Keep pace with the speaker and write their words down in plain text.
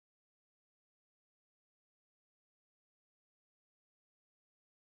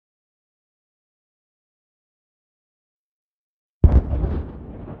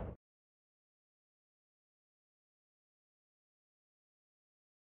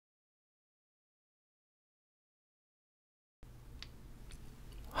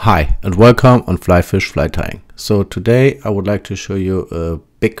Hi and welcome on Fly Fish Fly Tying. So today I would like to show you a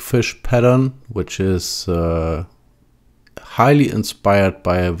big fish pattern which is highly inspired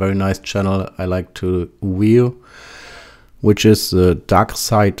by a very nice channel I like to view, which is the dark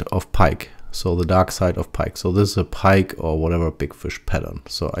side of pike. So the dark side of pike. So this is a pike or whatever big fish pattern.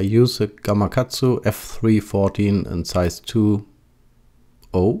 So I use a Gamakatsu F314 in size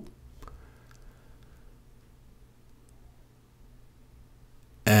 2.0.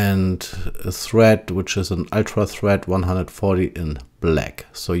 And a thread which is an ultra thread 140 in black.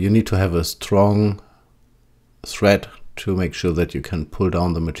 So you need to have a strong thread to make sure that you can pull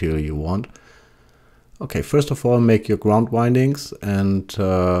down the material you want. Okay, first of all, make your ground windings and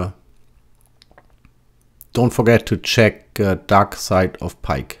don't forget to check dark side of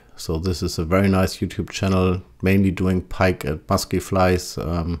pike. So this is a very nice YouTube channel, mainly doing pike and musky flies.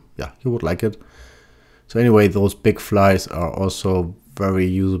 Yeah, you would like it. So anyway, those big flies are also very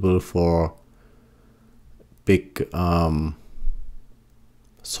usable for big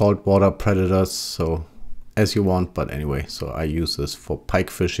saltwater predators, so as you want, but anyway, so I use this for pike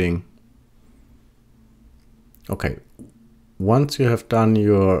fishing. Okay, once you have done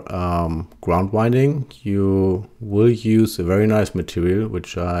your ground winding, you will use a very nice material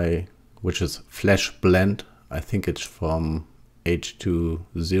which is Flash Blend. I think it's from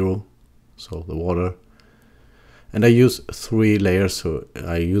H20, so the water. And I use 3 layers, so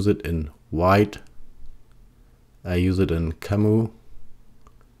I use it in white, I use it in camo,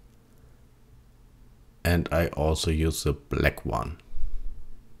 and I also use the black one.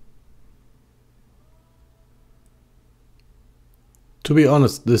 To be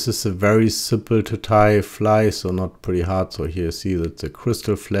honest, this is a very simple to tie fly, so not pretty hard. So here you see that the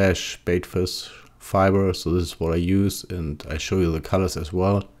crystal flash baitfish fiber, so this is what I use, and I show you the colors as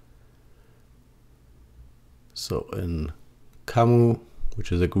well. So in camo,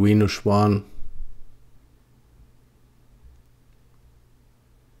 which is a greenish one,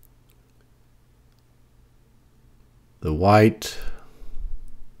 the white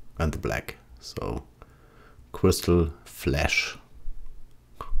and the black. So crystal flash,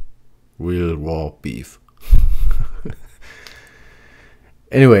 real raw beef.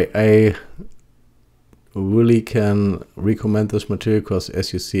 Anyway, I really can recommend this material because,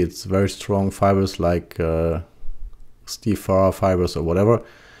 as you see, it's very strong fibers like Steve Farrar fibers or whatever,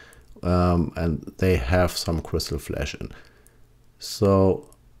 and they have some crystal flash in. So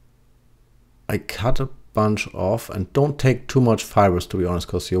I cut a bunch off, and don't take too much fibers, to be honest,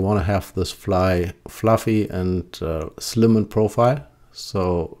 because you want to have this fly fluffy and slim in profile,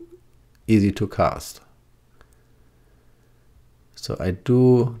 so easy to cast. So I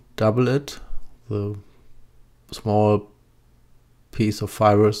do double it, the small piece of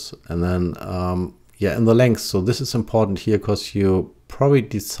fibers, and then yeah, in the length. So this is important here because you probably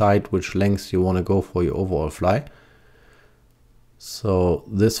decide which length you want to go for your overall fly. So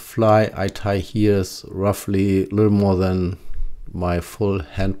this fly I tie here is roughly a little more than my full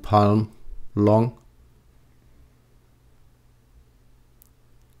hand palm long.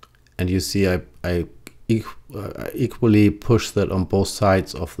 And you see I equally push that on both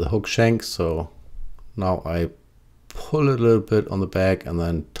sides of the hook shank. So now I pull it a little bit on the back and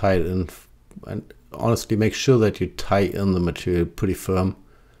then tie it in, and honestly make sure that you tie in the material pretty firm.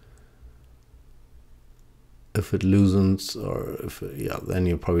 If it loosens, or if yeah, then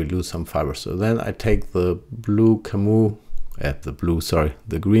you probably lose some fiber. So then I take the blue camo,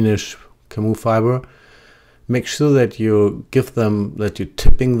 the greenish camo fiber. Make sure that you give them, that you're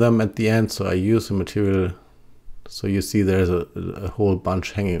tipping them at the end. So I use the material. So you see there's a whole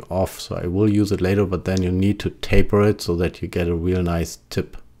bunch hanging off. So I will use it later, but then you need to taper it so that you get a real nice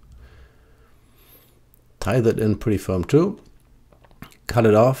tip. Tie that in pretty firm too. Cut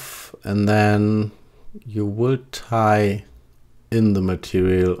it off, and then you will tie in the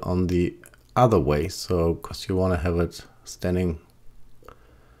material on the other way. So because you want to have it standing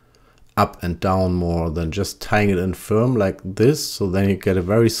up and down more than just tying it in firm like this. So then you get a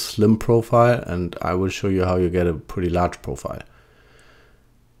very slim profile, and I will show you how you get a pretty large profile.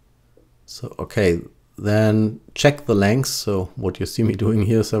 So okay, then check the length. So what you see me doing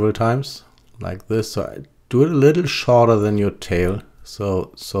here several times like this. So I do it a little shorter than your tail,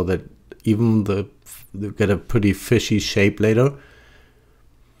 so that even you get a pretty fishy shape later.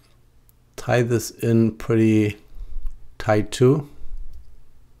 Tie this in pretty tight too.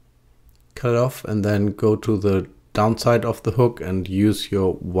 Cut it off, and then go to the downside of the hook and use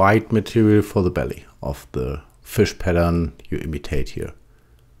your white material for the belly of the fish pattern you imitate here.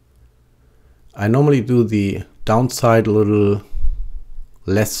 I normally do the downside a little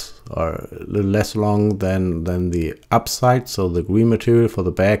less or a little less long than the upside, so the green material for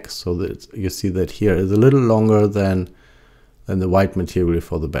the back, so that you see that here is a little longer than the white material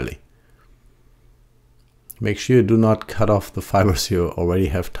for the belly. Make sure you do not cut off the fibers you already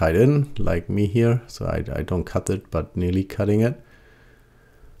have tied in, like me here. So I don't cut it, but nearly cutting it.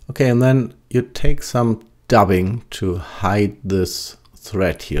 Okay, and then you take some dubbing to hide this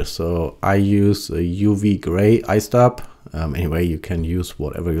thread here. So I use a UV gray ice dub. Anyway, you can use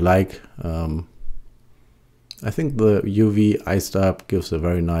whatever you like. I think the UV ice dub gives a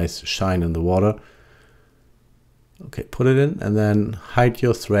very nice shine in the water. Okay, put it in and then hide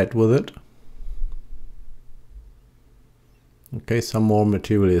your thread with it. Okay, some more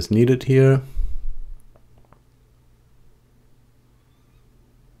material is needed here.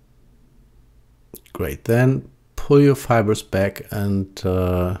 Great, then pull your fibers back, and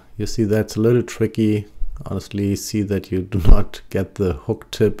you see that's a little tricky. Honestly, see that you do not get the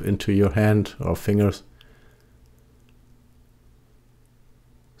hook tip into your hand or fingers.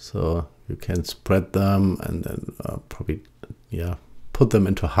 So you can spread them and then probably, yeah, put them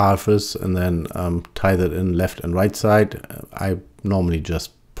into halves and then tie that in left and right side. I normally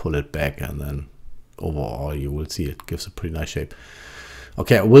just pull it back, and then overall you will see it gives a pretty nice shape.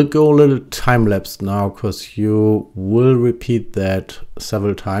 Okay, I will go a little time lapse now because you will repeat that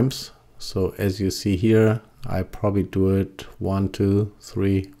several times. So as you see here, I probably do it 1, 2,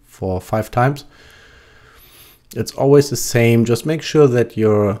 3, 4, 5 times. It's always the same. Just make sure that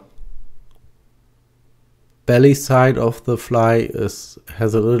your belly side of the fly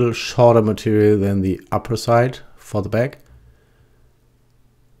has a little shorter material than the upper side for the back.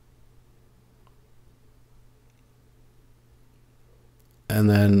 And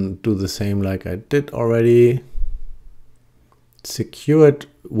then do the same like I did already. Secure it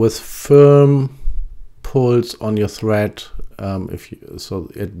with firm pulls on your thread,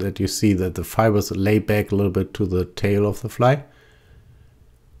 that you see that the fibers lay back a little bit to the tail of the fly.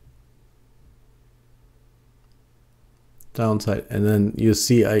 Downside, and then you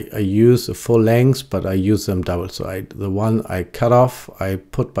see I use a full length, but I use them double. So the one I cut off, I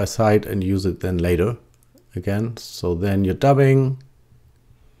put by side and use it then later again. So then you're dubbing.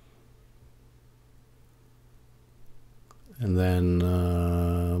 And then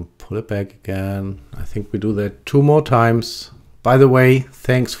pull it back again. I think we do that 2 more times. By the way,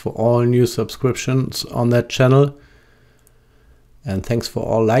 thanks for all new subscriptions on that channel. And thanks for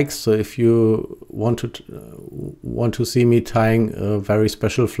all likes. So if you want to see me tying a very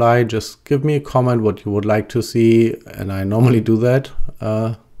special fly, just give me a comment what you would like to see. And I normally do that.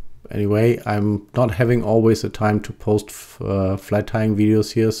 Anyway, I'm not having always the time to post fly tying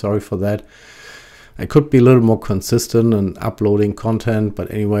videos here. Sorry for that. I could be a little more consistent in uploading content,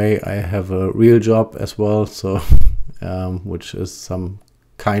 but anyway, I have a real job as well, so which is some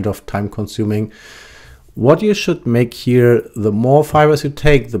kind of time consuming. What you should make here, the more fibers you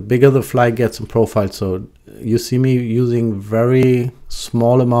take, the bigger the fly gets in profile. So you see me using very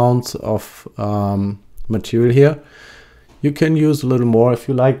small amounts of material here. You can use a little more if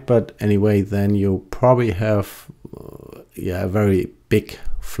you like, but anyway, then you probably have a very big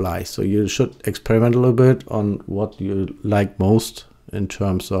fly. So you should experiment a little bit on what you like most in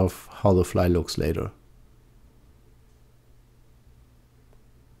terms of how the fly looks later.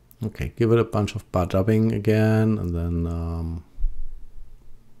 Okay, give it a bunch of bar dubbing again, and then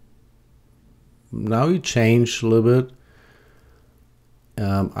now you change a little bit.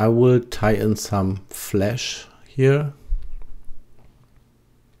 I will tie in some flash here,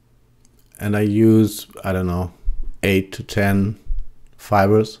 and I use, I don't know, 8 to 10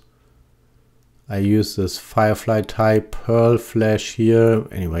 fibers. I use this firefly type pearl flash here.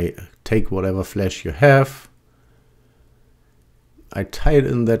 Anyway, take whatever flash you have. I tie it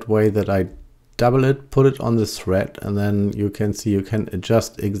in that way that I double it, put it on the thread, and then you can see you can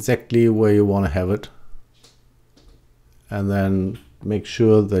adjust exactly where you want to have it. And then make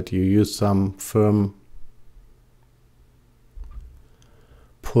sure that you use some firm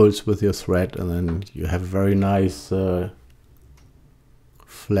pulls with your thread, and then you have a very nice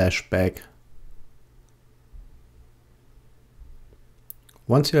flashback.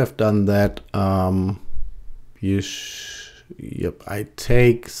 Once you have done that, I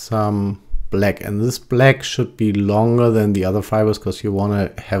take some black, and this black should be longer than the other fibers because you want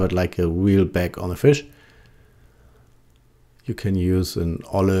to have it like a real back on a fish. You can use an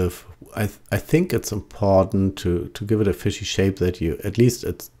olive. I think it's important to give it a fishy shape that you, at least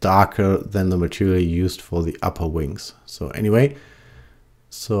it's darker than the material used for the upper wings. So anyway,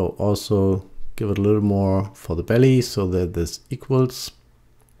 so also give it a little more for the belly so that this equals.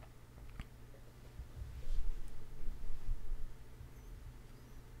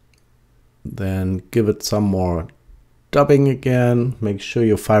 Then give it some more dubbing again. Make sure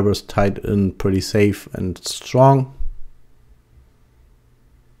your fibers tied in pretty safe and strong.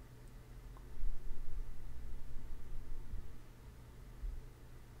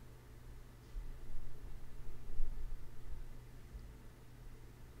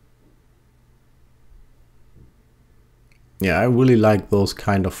 Yeah, I really like those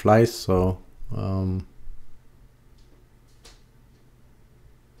kind of flies, so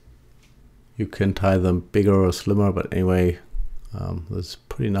you can tie them bigger or slimmer, but anyway, this is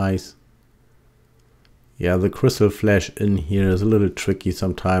pretty nice. Yeah, the crystal flash in here is a little tricky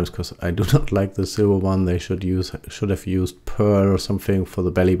sometimes because I do not like the silver one. They should have used pearl or something for the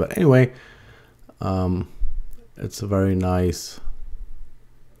belly, but anyway, it's a very nice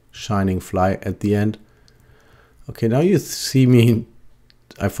shining fly at the end. Okay, now you see me,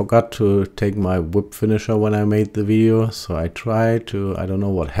 I forgot to take my whip finisher when I made the video, so I try to, I don't know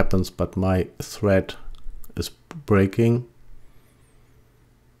what happens, but my thread is breaking.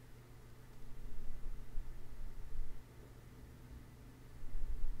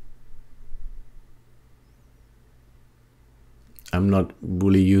 I'm not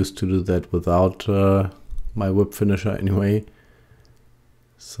really used to do that without my whip finisher anyway.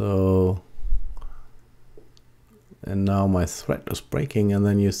 So, and now my thread is breaking, and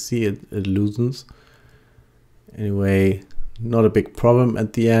then you see it loosens. Anyway, not a big problem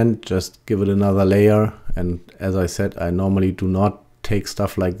at the end, just give it another layer. And as I said, I normally do not take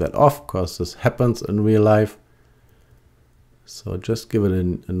stuff like that off because this happens in real life. So just give it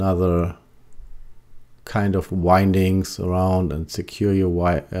another kind of windings around and secure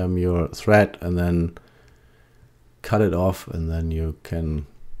your thread, and then cut it off, and then you can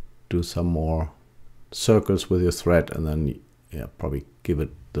do some more circles with your thread, and then yeah, probably give it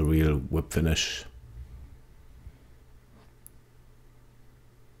the real whip finish.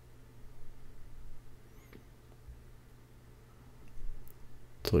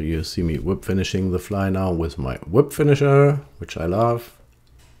 So you see me whip finishing the fly now with my whip finisher, which I love.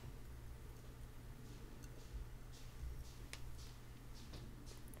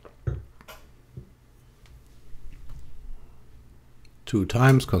 Two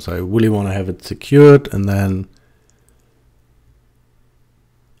times because I really want to have it secured, and then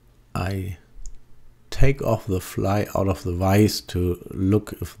I take off the fly out of the vise to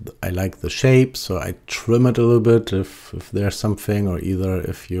look if I like the shape. So I trim it a little bit if there's something, or either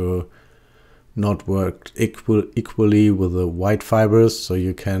if you're not worked equally with the white fibers, so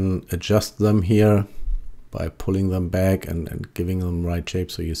you can adjust them here by pulling them back and giving them right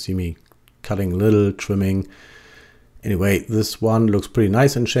shape. So you see me cutting little, trimming. Anyway, this one looks pretty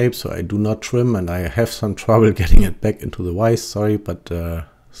nice in shape, so I do not trim, and I have some trouble getting it back into the vise, sorry, but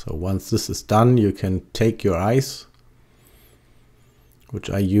so once this is done, you can take your ice, which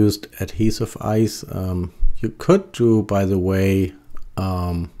I used adhesive ice. You could do, by the way,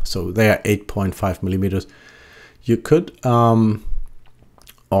 so they are 8.5 millimeters. You could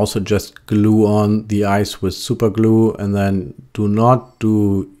also just glue on the ice with super glue, and then do not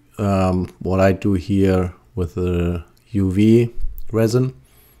do what I do here with the UV resin.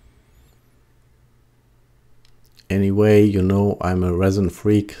 Anyway, you know I'm a resin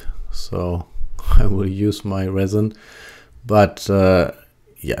freak, so I will use my resin. But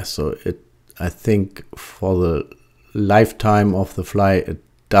yeah, so I think for the lifetime of the fly, it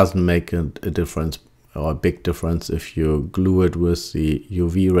doesn't make a difference, or a big difference, if you glue it with the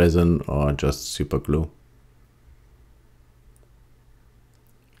UV resin or just super glue.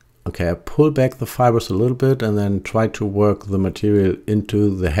 Okay, I pull back the fibers a little bit and then try to work the material into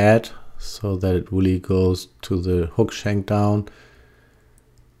the head so that it really goes to the hook shank down.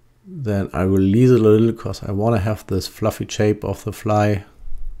 Then I release it a little because I want to have this fluffy shape of the fly.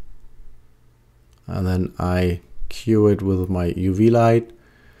 And then I cue it with my UV light.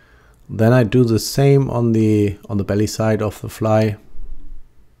 Then I do the same on the belly side of the fly.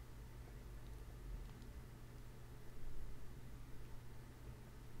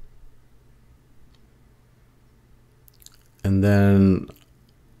 And then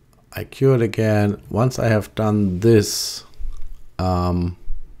I cure it again. Once I have done this,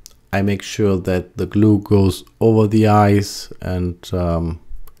 I make sure that the glue goes over the eyes and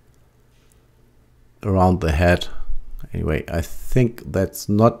around the head. Anyway, I think that's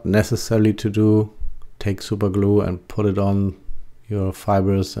not necessary to do. Take super glue and put it on your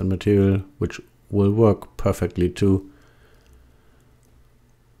fibers and material, which will work perfectly too.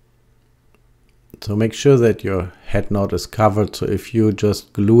 So make sure that your head knot is covered. So if you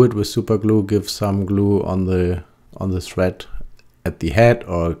just glue it with super glue, give some glue on the thread at the head,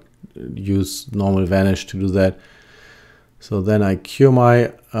 or use normal vanish to do that. So then I cure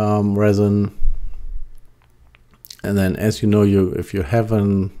my resin, and then, as you know, if you have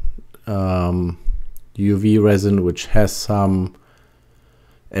an UV resin which has some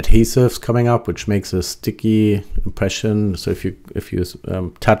adhesives coming up, which makes a sticky impression. So if you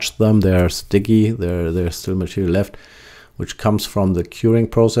touch them, they're sticky. There's still material left, which comes from the curing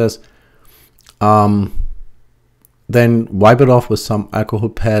process. Then wipe it off with some alcohol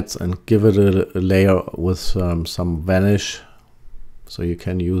pads and give it a layer with some varnish. So you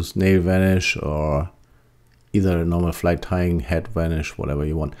can use nail varnish or either a normal fly tying head varnish, whatever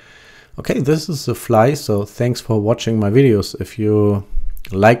you want. Okay, this is the fly. So thanks for watching my videos. If you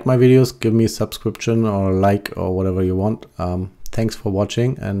like my videos, give me a subscription or like or whatever you want. Thanks for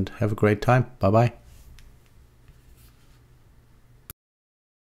watching and have a great time. Bye bye.